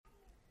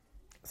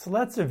So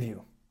let's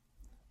review.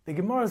 The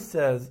Gemara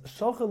says,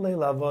 Sholcha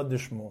le'lava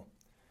d'shmu,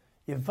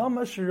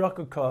 Yevama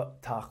shirakaka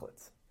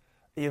tachlitz.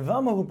 A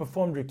Yevama who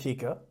performed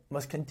Rikika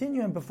must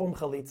continue and perform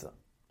Chalitza.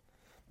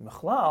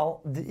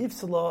 Mechlal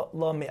de'ifsala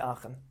la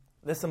me'achen.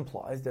 This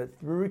implies that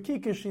through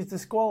Rikika she's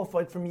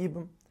disqualified from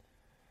Yibum.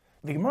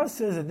 The Gemara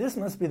says that this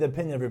must be the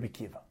opinion of Rabbi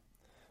Kiva,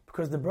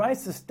 because the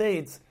Brisa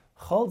states,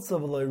 Chaltza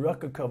v'lo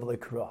rakaka v'lo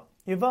kra.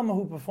 Yevama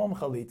who performed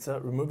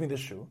Chalitza, removing the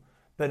shoe,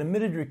 but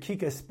omitted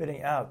Rikika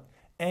spitting out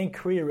and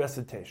Kriya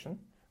recitation,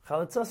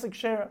 Chalitza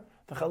sikshera.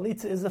 The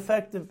Chalitza is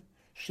effective.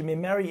 She may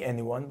marry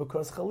anyone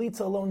because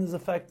Chalitza alone is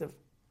effective.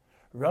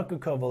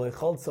 Rakaka v'lo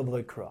chaltza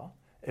v'lo kra.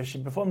 If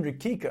she performed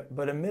Rikika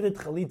but omitted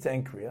Chalitza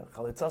and Kriya,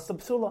 Chalitza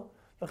sapsula.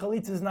 The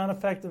Chalitza is not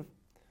effective.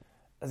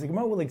 As the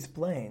Gemara will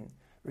explain,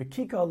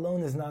 Rikika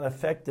alone is not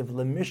effective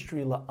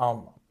lemishri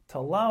la'alma, to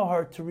allow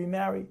her to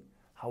remarry.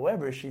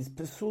 However, she's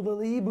pesula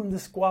li'ibum,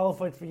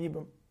 disqualified for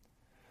yibum.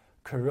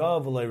 Kara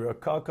v'lo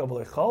rakaka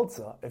v'lo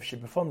chaltza. If she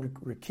performed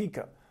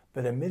Rikika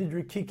but omitted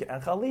Rikika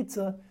and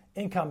Chalitza,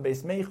 in Kam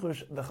Beis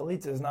Mechush, the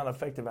Chalitza is not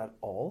effective at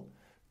all.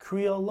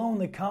 Kriya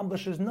alone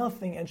accomplishes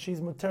nothing, and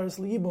she's muteris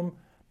liyibum,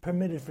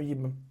 permitted for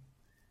yibum.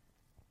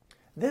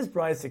 This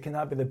brisa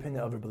cannot be the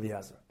opinion of Rabbi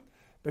Eliezer,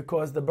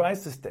 because the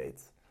brisa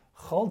states,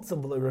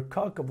 Chaltza v'lo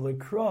rakaka v'lo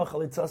kra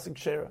chalitza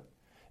sikshera.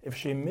 If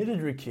she omitted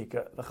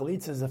Rikika, the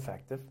Chalitza is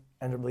effective,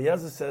 and Rabbi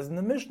Eliezer says in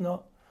the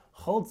Mishnah,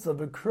 Chaltza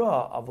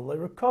v'kra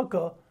v'lo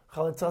rakaka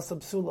chalitza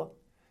sapsula.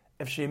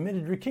 If she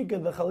omitted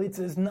Rikika, the Chalitza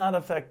is not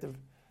effective,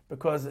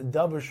 because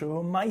davar shu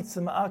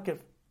ma'atzim ma'akiv.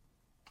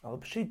 Al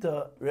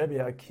pshita Rabbi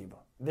Akiva.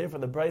 Therefore,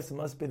 the brisa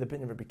must be the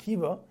opinion of Rabbi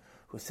Akiva,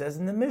 who says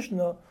in the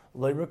Mishnah,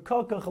 Lo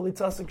rakaka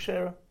chalitza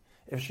sikshera.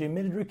 If she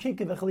omitted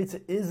Rikika, the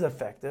Chalitza is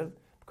effective,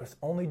 because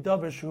only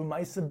davar shu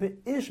ma'atzim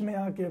be'ish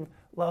me'akiv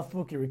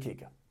la'fuki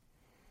Rikika.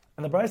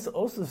 And the brisa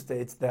also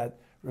states that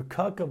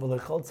Rikaka v'lo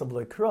chaltza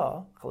v'lo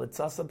kra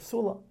chalitza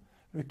sapsula.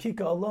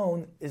 Rikika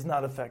alone is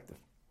not effective.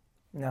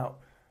 Now,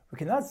 we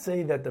cannot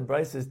say that the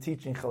brisa is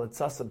teaching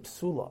chalitza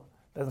sapsula,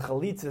 that the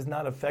Chalitza is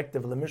not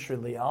effective lemishri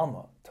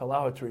li'alma, to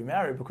allow her to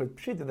remarry, because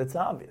pshita, that's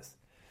obvious.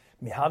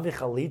 Mihavi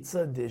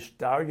Chalitza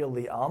d'ishtarya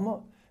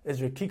li'alma?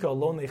 Is Rikika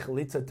alone a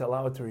Chalitza to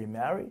allow her to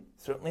remarry?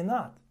 Certainly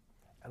not.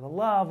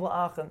 Elalav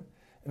la'achen.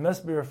 It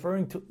must be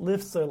referring to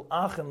lifsel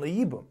achen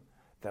li'yibum,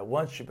 that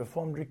once she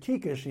performed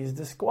Rikika, she is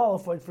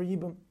disqualified for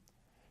yibum.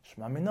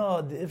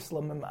 Shmamina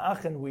de'ifsla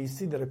mem'achen, we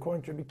see that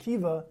according to Rabbi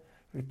Kiva,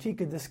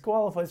 Rikika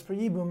disqualifies for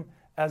yibum,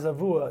 as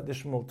Avua the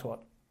Shmuel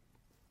taught.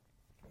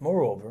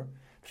 Moreover,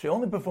 if she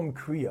only performed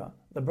Kriya,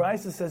 the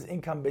Brisa says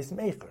in Kam Beis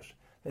Mechush,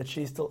 that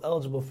she is still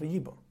eligible for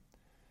Yibum.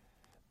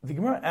 The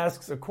Gemara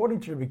asks, according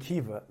to Rabbi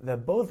Kiva,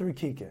 that both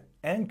Rikika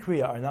and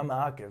Kriya are not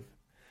ma'akiv.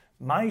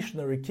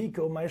 Ma'ishna Rikika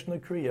or Ma'ishna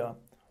Kriya.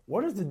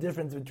 What is the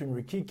difference between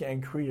Rikika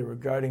and Kriya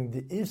regarding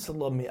the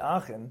Ifsala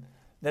Mi'achin,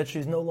 that she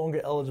is no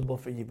longer eligible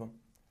for Yibum?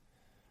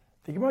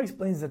 The Gemara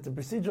explains that the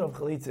procedure of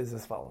Chalitza is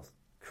as follows.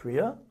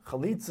 Kriya,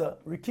 Chalitza,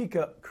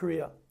 Rikika,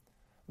 Kriya.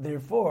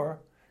 Therefore,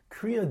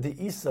 Kriya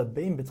de'isa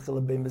bein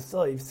b'tchila bein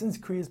b'sayif, since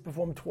Kriya is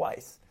performed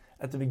twice,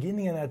 at the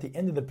beginning and at the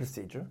end of the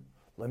procedure,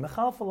 lo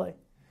mechalfalei.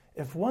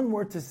 If one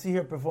were to see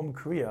her perform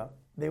Kriya,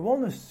 they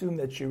won't assume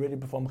that she already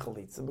performed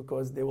Chalitza,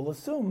 because they will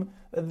assume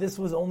that this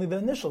was only the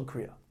initial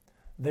Kriya.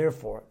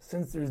 Therefore,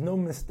 since there is no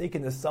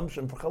mistaken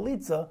assumption for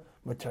Chalitza,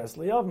 muteris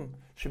liyavim,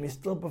 she may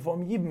still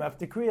perform Yibum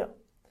after Kriya.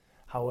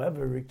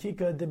 However,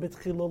 Rikika de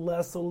b'tchila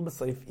l'asol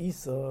b'sayif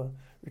isa,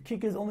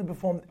 Rikika is only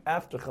performed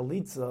after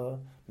Chalitza,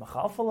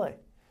 mechalfalei.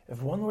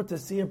 If one were to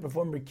see her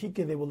perform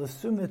Rikika, they will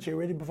assume that she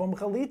already performed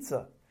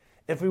Chalitza.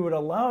 If we would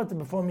allow her to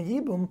perform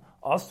Yibum,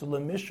 asu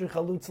lemishri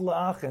chalutza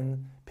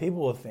la'achen,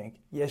 people will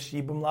think, yes,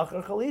 Yibum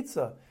la'achar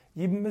Chalitza.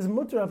 Yibum is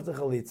mutter after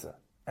Chalitza.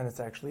 And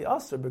it's actually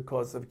asur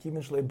because of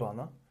kivin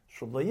shleibana,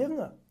 shub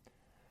la'yivna.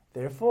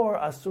 Therefore,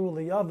 asur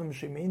la'yavim,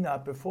 she may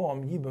not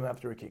perform Yibum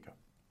after Rikika.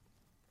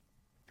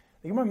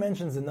 The Gemara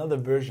mentions another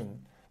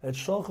version that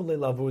sholchu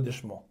le'lavu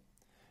d'shmo.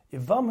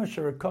 Yevama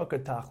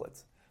sherakaka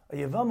tachlitz. A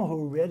Yevama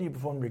who already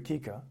performed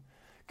Rikika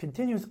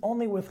continues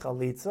only with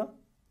Chalitza,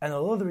 and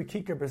although the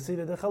Rikika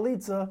preceded the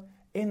Chalitza,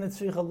 in the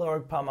tzricha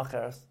la'arg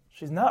pamacheres,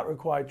 she's not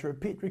required to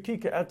repeat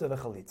Rikika after the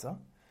Chalitza,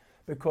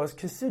 because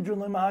Kisidrun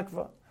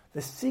le'ma'akva,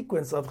 the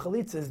sequence of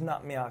Chalitza is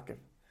not mi'akiv.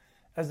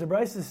 As the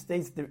Brisa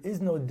states, there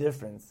is no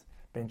difference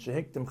ben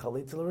shehiktim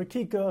Chalitza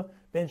le'Rikika,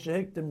 ben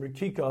shehiktim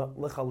Rikika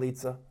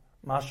le'Chalitza.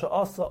 Masha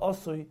asa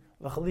asui,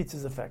 the Chalitza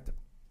is effective.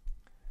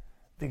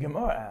 The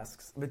Gemara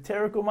asks,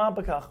 V'teriku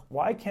ma'bakach,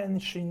 why can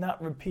she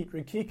not repeat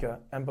Rikika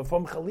and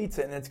perform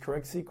Chalitza in its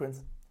correct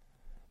sequence?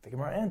 The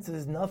Gemara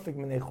answers, Nafik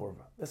minei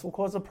churva. This will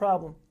cause a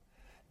problem.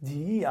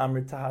 Di'i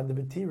amri tahad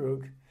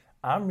b'tirug,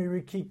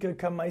 amri Rikika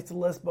kamaisa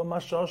lesba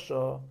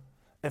mashasha.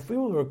 If we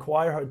will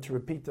require her to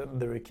repeat the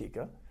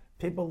Rikika,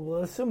 people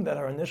will assume that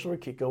her initial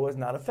Rikika was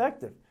not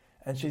effective,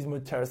 and she's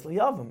muteris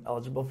liyavim,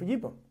 eligible for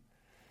Yibum.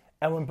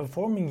 And when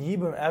performing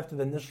Yibum after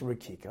the initial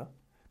Rikika,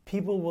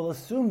 people will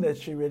assume that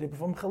she already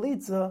performed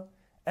Chalitza,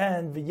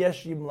 and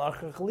v'yesh Yibum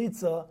la'achar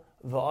Chalitza,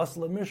 v'as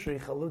l'mishri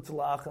chalutza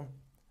la'achem.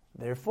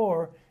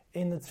 Therefore,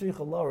 in the tzricha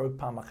la'arg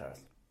pamacheres.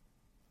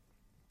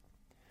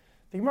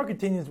 The Gemara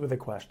continues with a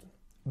question.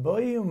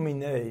 Boyu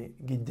minei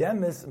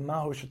gidemis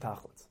mahu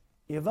shetachlit.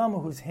 Yavama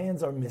whose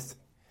hands are missing.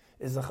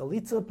 Is the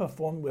chalitza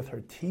performed with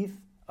her teeth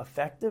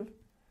effective?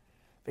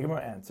 The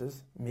Gemara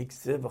answers,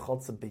 Miksiv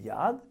v'chaltza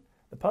biyad.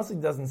 The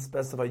pasuk doesn't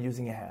specify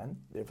using a hand,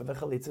 therefore the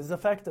chalitza is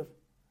effective.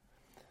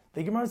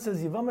 The Gemara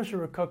says, Yavama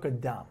sherakaka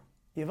dam.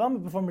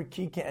 Yavama performed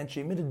rikika and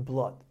she emitted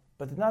blood,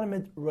 but did not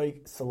emit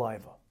roik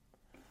saliva.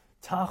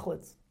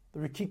 Tachlitz, the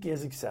rikika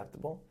is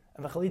acceptable,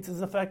 and the chalitza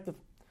is effective.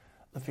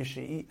 Because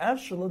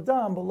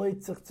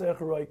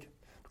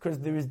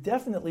there is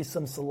definitely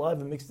some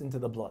saliva mixed into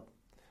the blood.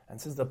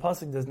 And since the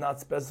pasuk does not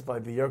specify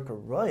v'yarka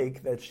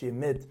roik, that she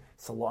emit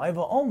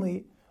saliva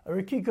only, a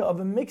rikika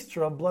of a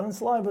mixture of blood and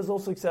saliva is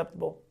also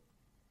acceptable.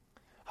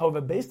 However,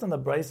 based on the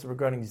brayso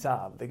regarding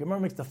zav, the Gemara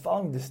makes the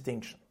following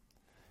distinction.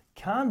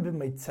 Kan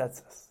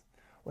b'meitzezes.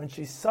 When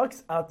she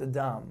sucks out the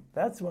dam,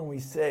 that's when we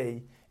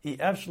say,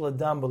 there's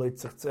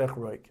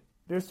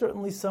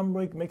certainly some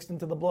roik mixed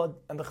into the blood,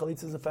 and the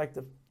chalitza is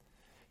effective.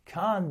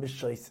 Kan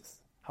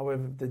b'shaisis.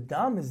 However, if the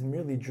dam is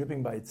merely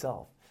dripping by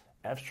itself,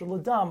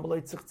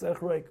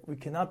 we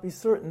cannot be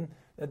certain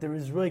that there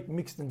is roik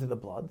mixed into the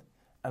blood,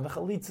 and the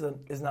chalitza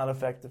is not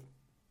effective.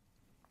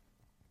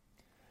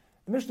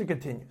 The Mishnah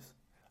continues.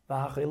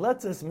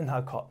 V'hachaletzes min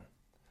hakotten.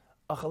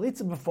 A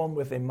chalitza performed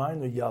with a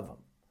minor yavam.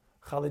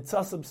 Chalitza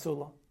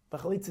psula. The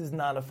chalitza is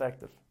not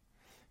effective.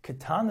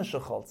 Ketana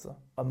shechalza,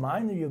 a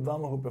minor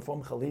yavama who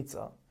performed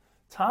chalitza,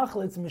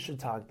 tachlitz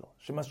mishetagdal.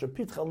 She must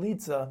repeat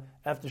chalitza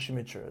after she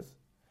matures.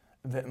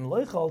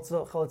 Ve'imloi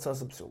chalza chalitza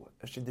psula.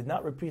 If she did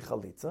not repeat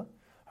chalitza,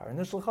 her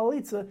initial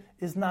chalitza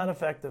is not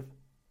effective.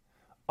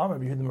 Amar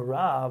b'Yehuda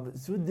Marav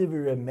zud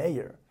divir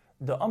meir.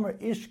 The Amar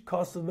ish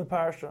kasav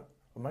b'parsha.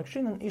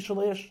 U'makshinan ish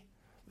ish.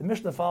 The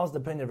Mishnah follows the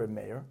opinion of Reb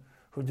Meir,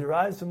 who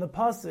derives from the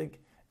pasuk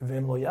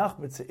v'im lo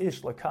yachbetz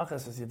ish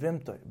lakachas as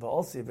yivimtoi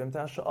v'alsi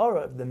yivimta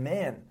hasha'ara. If the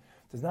man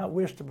does not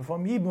wish to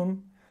perform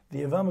yibum, the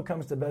yavama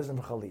comes to bezin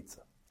for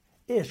chalitza.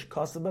 Ish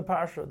kasav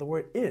b'parsha. The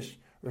word ish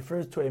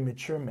refers to a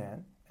mature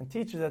man and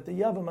teaches that the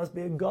yavam must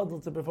be a gadol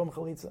to perform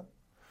chalitza.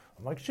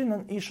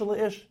 U'makshinan ish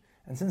ish.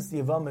 And since the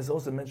yavam is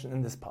also mentioned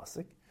in this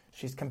pasuk,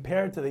 she's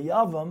compared to the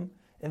yavam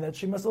in that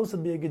she must also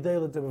be a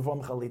gedela to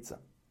perform chalitza.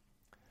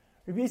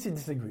 Rabbi Yossi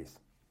disagrees,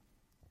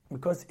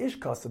 because ish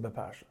kasa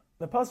b'parsha,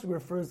 the pasuk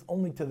refers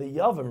only to the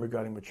yavam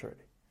regarding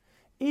maturity.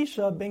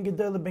 Isha ben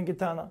gedela ben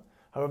getana.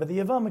 However, the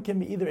yavama can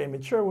be either a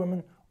mature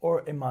woman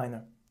or a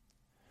minor.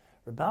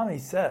 Rabbi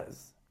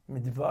says,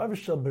 midvar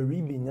shel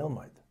beribi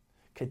nilmad,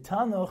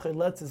 ketana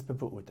cheletzes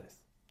bepu'utes.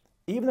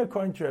 Even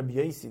according to Rabbi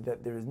Yossi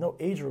that there is no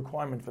age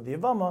requirement for the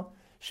yavama,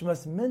 she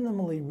must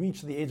minimally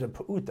reach the age of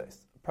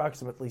pu'utes,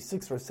 approximately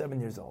 6 or 7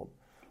 years old,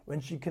 when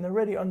she can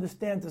already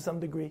understand to some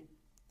degree.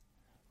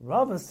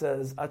 Rava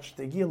says,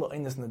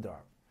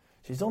 nadar.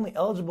 She's only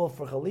eligible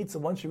for chalitza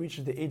once she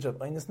reaches the age of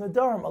einis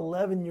nadarim,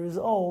 11 years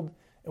old,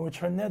 in which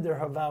her neder,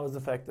 her vow, is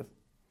effective.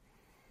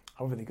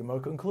 However, the Gemara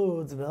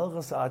concludes, the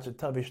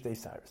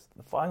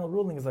final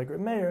ruling is like Reb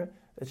Meir,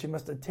 that she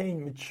must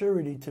attain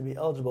maturity to be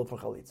eligible for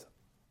chalitza.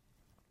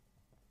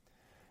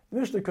 The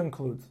Mishnah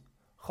concludes,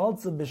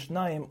 chalza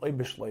b'shnayim oy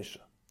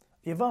b'shloisha.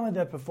 Yavama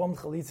that performed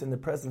chalitza in the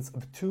presence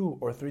of 2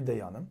 or 3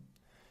 dayanim,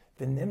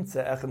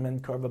 v'nimtza echad men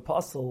karv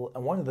apostle,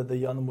 and one of the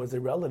dayanim was a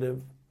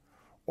relative,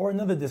 or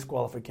another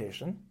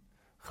disqualification,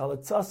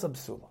 chalitza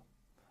psula.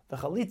 The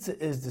chalitza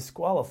is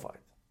disqualified.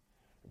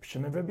 The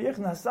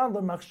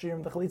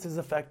chalitza is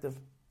effective.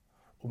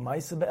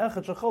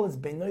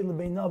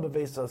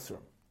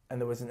 And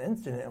there was an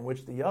incident in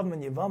which the Yavam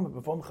and Yavama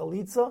performed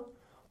chalitza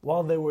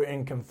while they were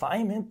in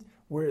confinement,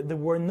 where there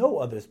were no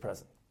others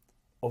present.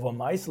 The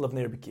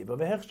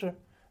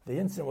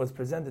incident was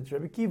presented to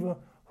Rebbe Kiva,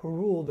 who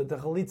ruled that the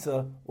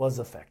chalitza was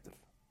effective.